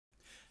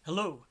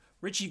Hello,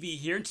 RichieV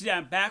here, and today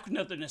I'm back with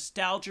another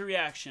nostalgia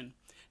reaction.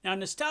 Now,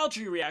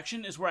 nostalgia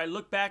reaction is where I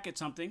look back at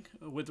something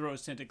with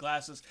rose-tinted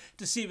glasses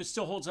to see if it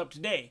still holds up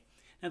today.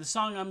 Now, the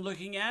song I'm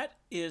looking at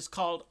is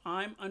called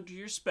I'm Under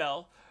Your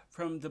Spell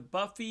from the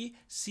Buffy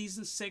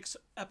Season 6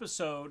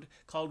 episode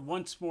called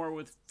Once More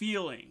with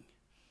Feeling.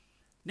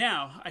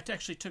 Now, I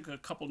actually took a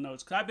couple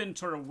notes because I've been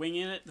sort of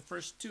winging it, the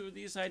first two of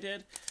these I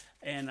did,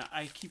 and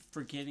I keep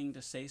forgetting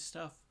to say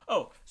stuff.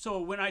 Oh,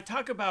 so when I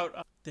talk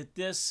about that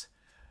this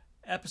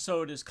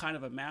episode is kind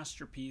of a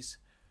masterpiece,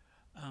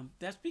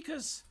 that's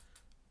because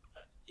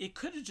it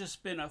could have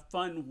just been a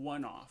fun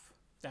one-off.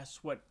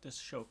 That's what this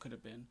show could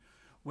have been,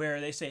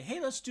 where they say, hey,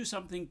 let's do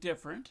something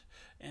different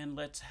and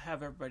let's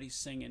have everybody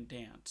sing and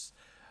dance.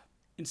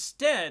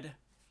 Instead,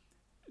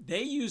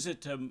 they use it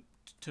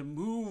to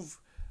move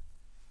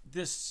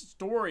this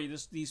story,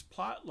 these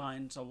plot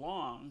lines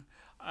along.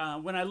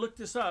 When I looked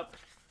this up,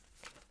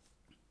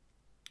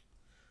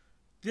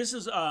 this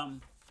is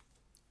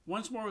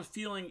Once More with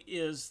Feeling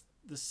is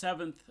the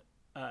 7th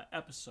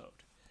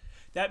episode.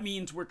 That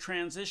means we're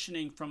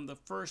transitioning from the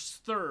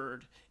first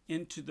third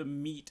into the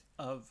meat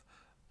of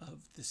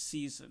the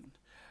season.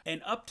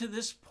 And up to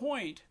this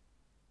point,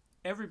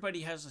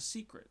 everybody has a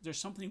secret. There's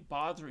something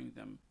bothering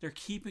them. They're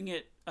keeping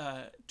it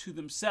to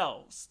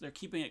themselves. They're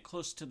keeping it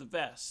close to the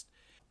vest.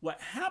 What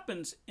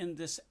happens in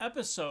this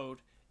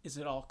episode is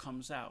it all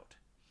comes out.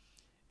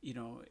 You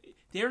know,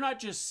 they're not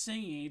just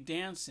singing,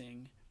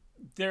 dancing.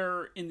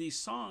 They're in these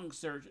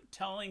songs, they're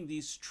telling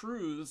these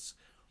truths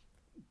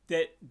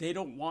that they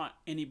don't want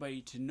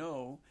anybody to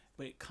know,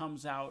 but it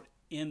comes out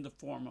in the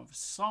form of a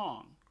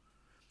song.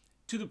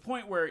 To the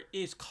point where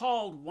it's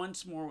called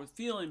Once More with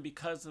Feeling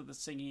because of the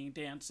singing and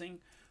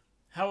dancing.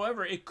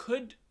 However, it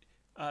could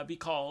be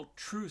called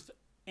Truth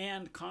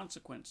and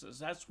Consequences.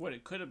 That's what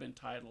it could have been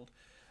titled,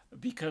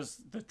 because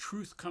the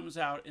truth comes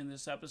out in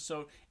this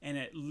episode and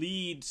it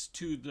leads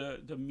to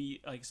the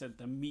meat, like I said,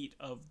 the meat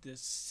of this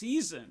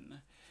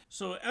season.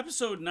 So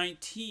episode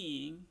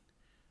 19,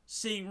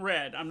 Seeing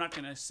Red, I'm not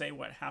going to say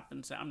what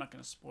happens. I'm not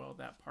going to spoil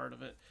that part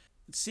of it.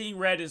 Seeing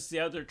Red is the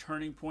other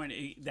turning point.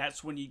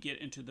 That's when you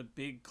get into the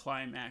big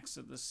climax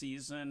of the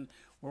season,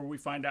 where we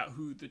find out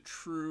who the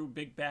true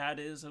big bad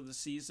is of the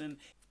season.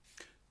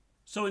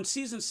 So in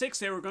season 6,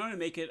 they were going to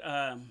make it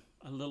a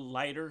little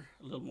lighter,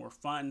 a little more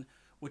fun,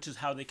 which is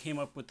how they came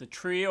up with the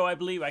trio, I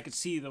believe. I could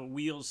see the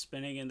wheels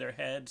spinning in their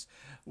heads,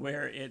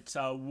 where it's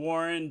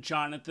Warren,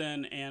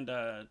 Jonathan, and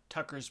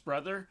Tucker's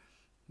brother.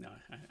 No,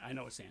 I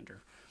know it's Andrew.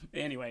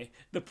 Anyway,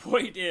 the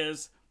point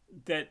is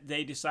that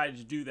they decided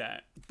to do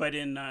that. But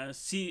in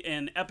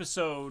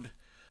episode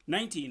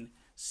 19,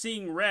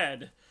 Seeing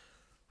Red,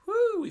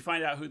 we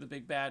find out who the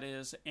big bad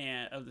is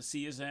of the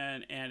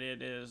season, and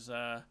it is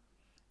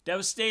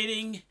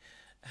devastating.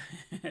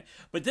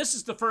 But this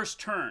is the first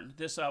turn.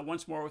 This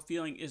Once More with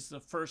Feeling is the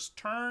first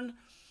turn.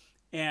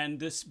 And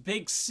this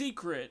big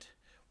secret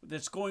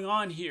that's going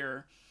on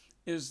here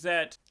is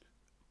that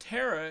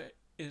Tara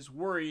is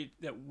worried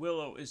that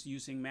Willow is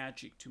using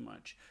magic too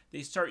much.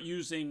 They start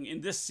using,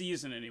 in this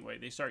season anyway,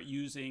 they start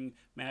using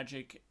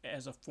magic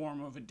as a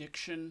form of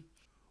addiction.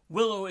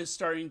 Willow is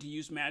starting to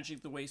use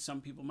magic the way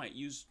some people might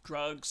use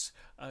drugs.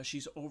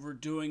 She's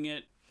overdoing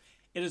it.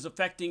 It is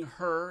affecting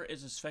her. It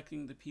is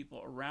affecting the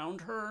people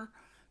around her.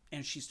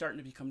 And she's starting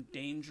to become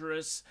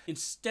dangerous.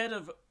 Instead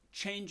of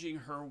changing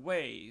her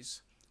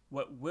ways,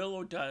 what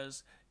Willow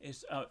does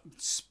is,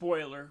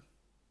 spoiler,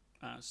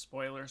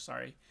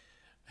 sorry.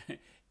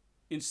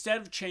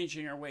 Instead of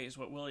changing her ways,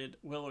 what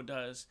Willow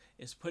does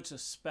is puts a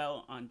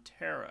spell on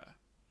Tara,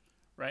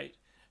 right?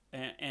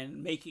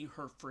 And making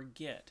her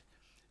forget.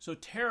 So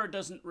Tara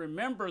doesn't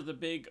remember the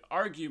big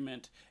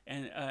argument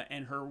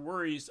and her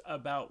worries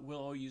about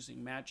Willow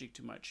using magic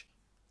too much.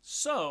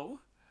 So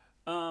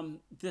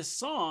this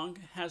song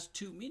has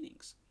two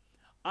meanings.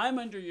 I'm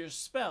Under Your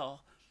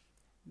Spell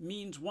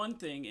means one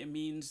thing. It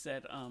means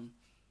that,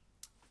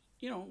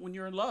 you know, when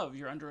you're in love,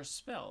 you're under a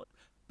spell.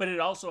 But it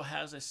also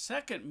has a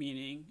second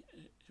meaning.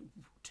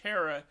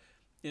 Tara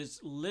is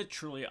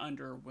literally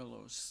under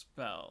Willow's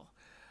spell.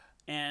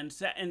 And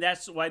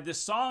that's why this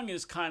song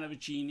is kind of a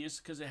genius,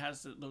 because it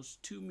has those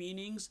two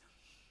meanings.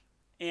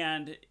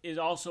 And it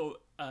also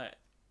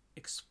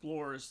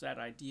explores that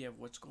idea of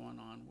what's going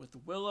on with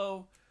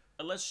Willow.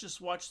 Let's just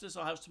watch this.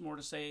 I'll have some more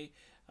to say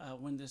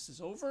when this is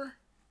over.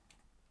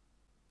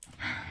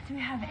 Do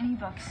we have any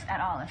books at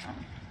all, if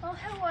any? Well,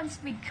 who wants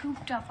to be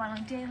cooped up on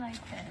a day like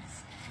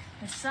this?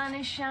 The sun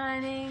is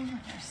shining,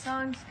 there's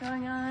songs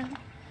going on,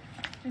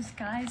 there's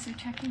guys who are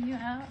checking you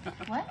out.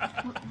 What?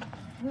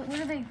 What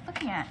are they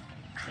looking at?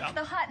 Yep.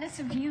 The hotness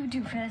of you,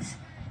 doofus.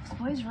 Those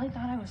boys really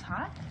thought I was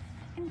hot?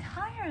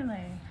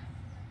 Entirely.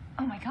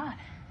 Oh my God.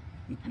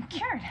 I'm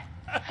cured.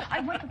 I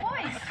want the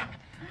boys.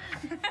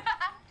 Do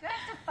I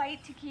have to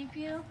fight to keep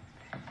you?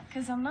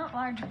 Because I'm not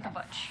large with the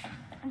butch.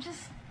 I'm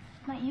just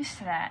not used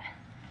to that.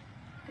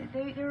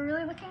 They were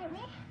really looking at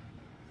me?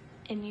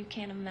 And you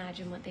can't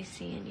imagine what they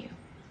see in you.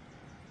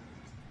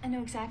 I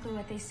know exactly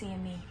what they see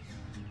in me.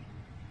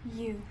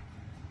 You.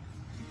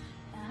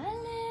 I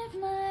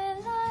live my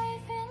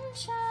life in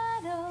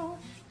shadow.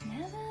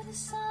 the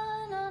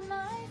sun on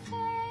my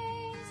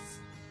face.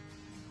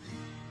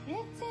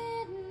 It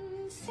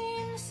didn't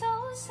seem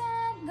so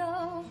sad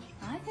though.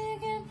 I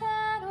figured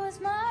that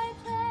was my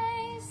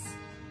place.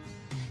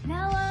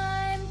 Now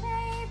I'm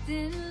bathed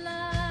in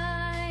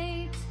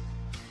light.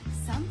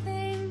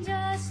 Something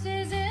just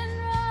isn't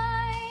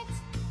right.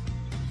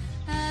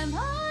 I'm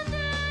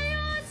under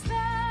your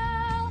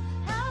spell.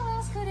 How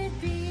else could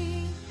it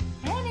be?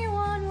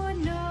 Anyone would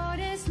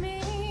notice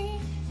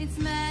me. It's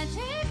magic,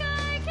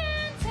 I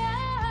can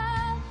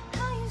tell.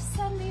 How you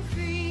set me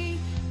free,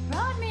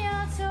 brought me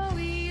out so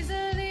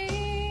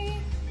easily.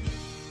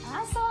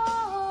 I saw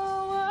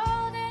a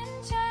world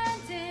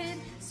enchanted,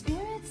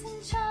 spirits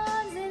and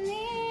charms in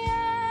the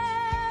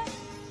air.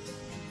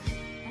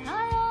 And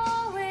I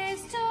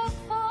always took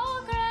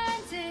for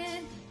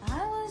granted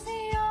I was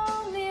the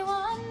only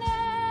one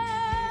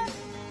there.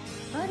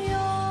 But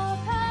your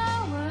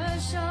power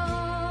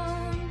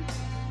shone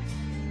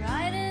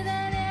brighter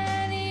than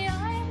any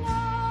I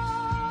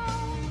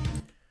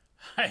know.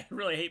 I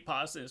really hate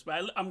pausing this,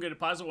 but I'm going to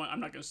pause it one. I'm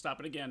not going to stop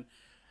it again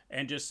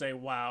and just say,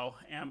 wow.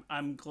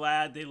 I'm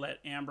glad they let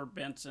Amber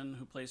Benson,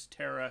 who plays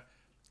Tara,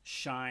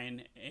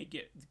 shine and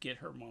get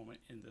her moment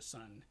in the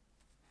sun.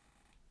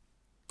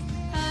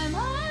 I'm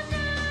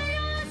under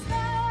your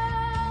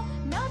spell,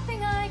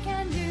 nothing I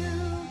can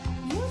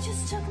do. You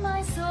just took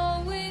my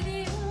soul with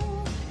you.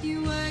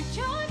 You worked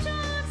your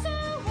job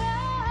so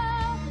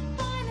well.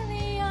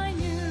 Finally I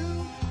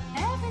knew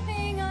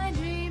everything I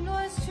dreamed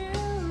was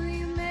true.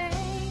 You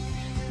make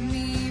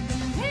me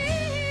believe.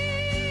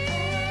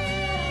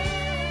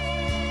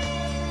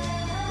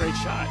 Great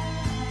shot.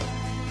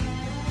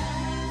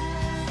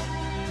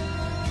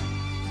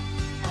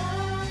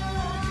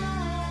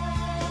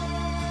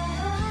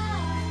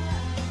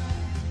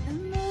 The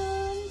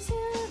moon to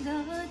the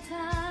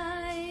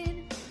tide,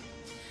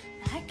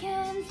 I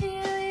can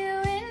feel you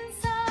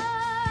inside.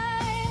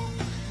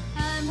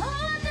 I'm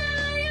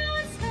under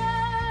your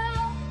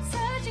spell,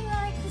 surging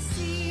like the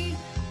sea,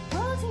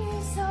 pulled to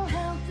you so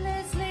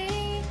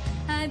helplessly.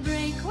 I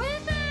break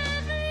with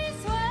every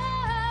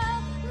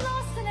swell,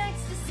 lost in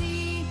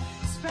ecstasy,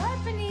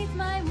 spread beneath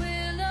my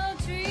willow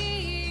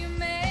tree. You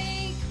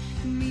make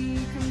me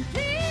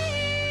complete.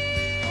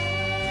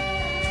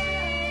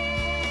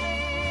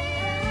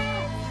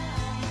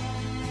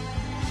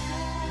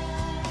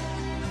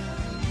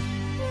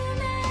 You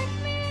make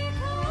me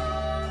complete.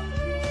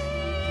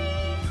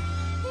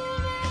 You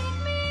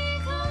make me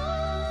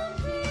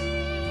complete.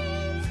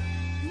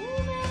 You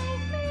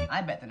make me.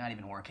 I bet they're not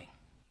even working.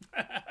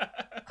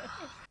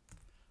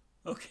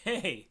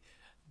 Okay,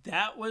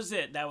 that was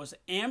it. That was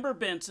Amber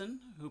Benson,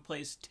 who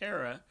plays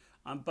Tara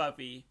on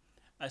Buffy,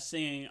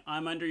 singing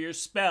 "I'm Under Your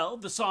Spell,"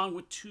 the song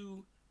with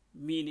two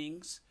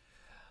meanings.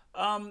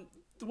 The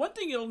one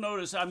thing you'll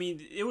notice, I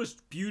mean, it was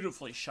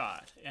beautifully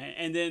shot,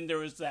 and then there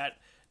was the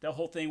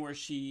whole thing where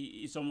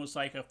it's almost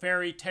like a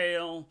fairy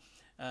tale,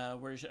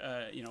 where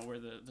where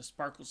the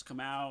sparkles come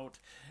out,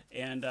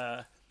 and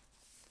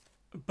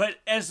but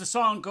as the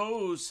song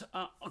goes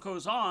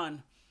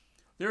on,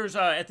 there's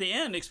at the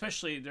end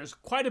especially, there's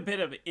quite a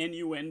bit of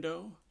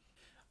innuendo.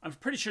 I'm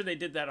pretty sure they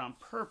did that on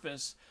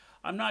purpose.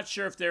 I'm not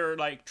sure if they're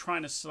like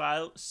trying to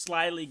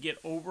slyly get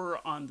over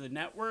on the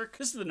network.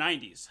 This is the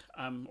 90s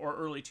or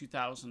early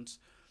 2000s.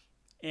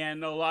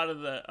 And a lot of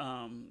the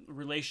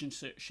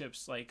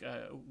relationships, like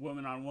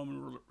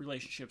woman-on-woman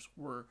relationships,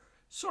 were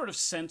sort of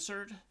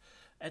censored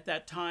at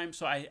that time.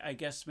 So I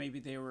guess maybe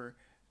they were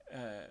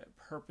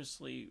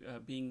purposely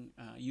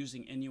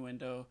using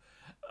innuendo.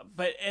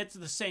 But at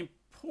the same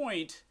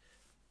point,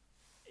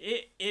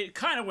 it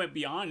kind of went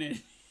beyond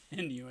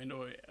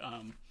innuendo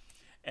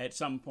at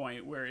some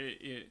point where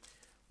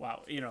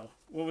wow,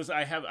 what was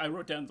I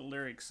wrote down the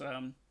lyrics.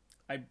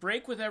 I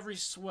break with every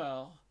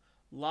swell,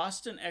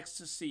 lost in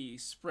ecstasy,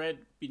 spread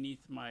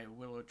beneath my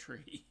willow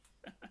tree.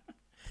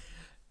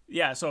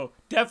 Yeah, so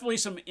definitely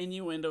some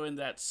innuendo in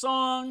that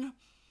song.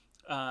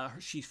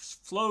 She's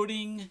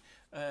floating,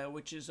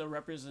 which is a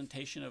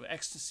representation of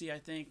ecstasy, I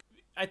think.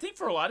 I think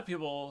for a lot of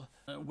people,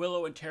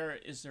 Willow and Tara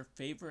is their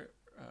favorite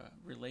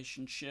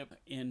relationship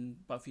in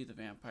Buffy the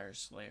Vampire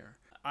Slayer.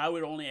 I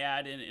would only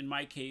add, in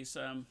my case,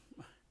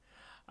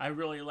 I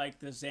really like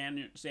the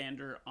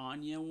Xander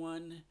Anya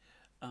one.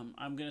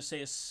 I'm going to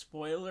say a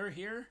spoiler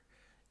here.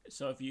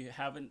 So if you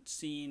haven't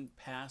seen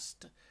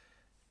past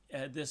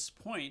this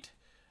point,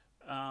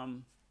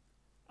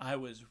 I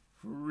was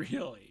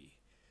really,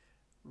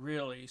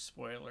 really,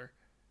 spoiler,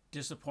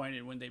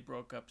 disappointed when they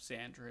broke up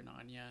Xander and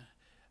Anya.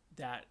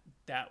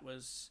 That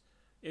was,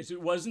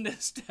 it wasn't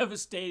as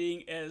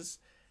devastating as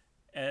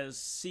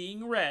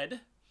Seeing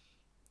Red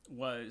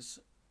was.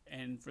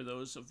 And for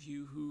those of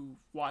you who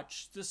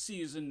watched the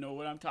season know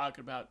what I'm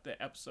talking about,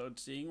 the episode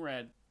Seeing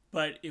Red.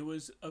 But it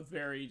was a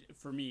very,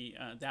 for me,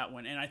 that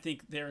one. And I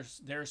think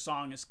their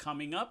song is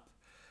coming up.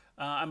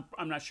 I'm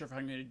not sure if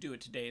I'm going to do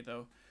it today,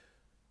 though.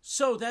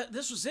 So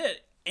this was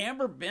it.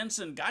 Amber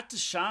Benson got to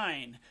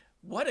shine.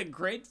 What a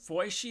great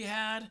voice she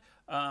had.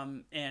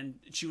 And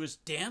she was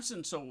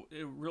dancing so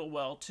real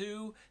well,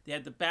 too. They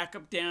had the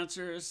backup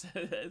dancers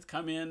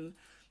come in.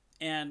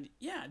 And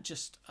yeah,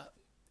 just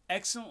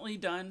excellently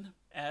done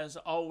as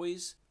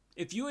always.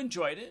 If you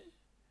enjoyed it,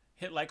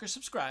 hit like or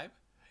subscribe,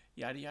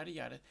 yada, yada,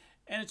 yada.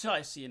 And until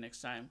I see you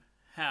next time,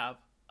 have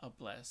a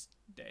blessed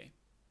day.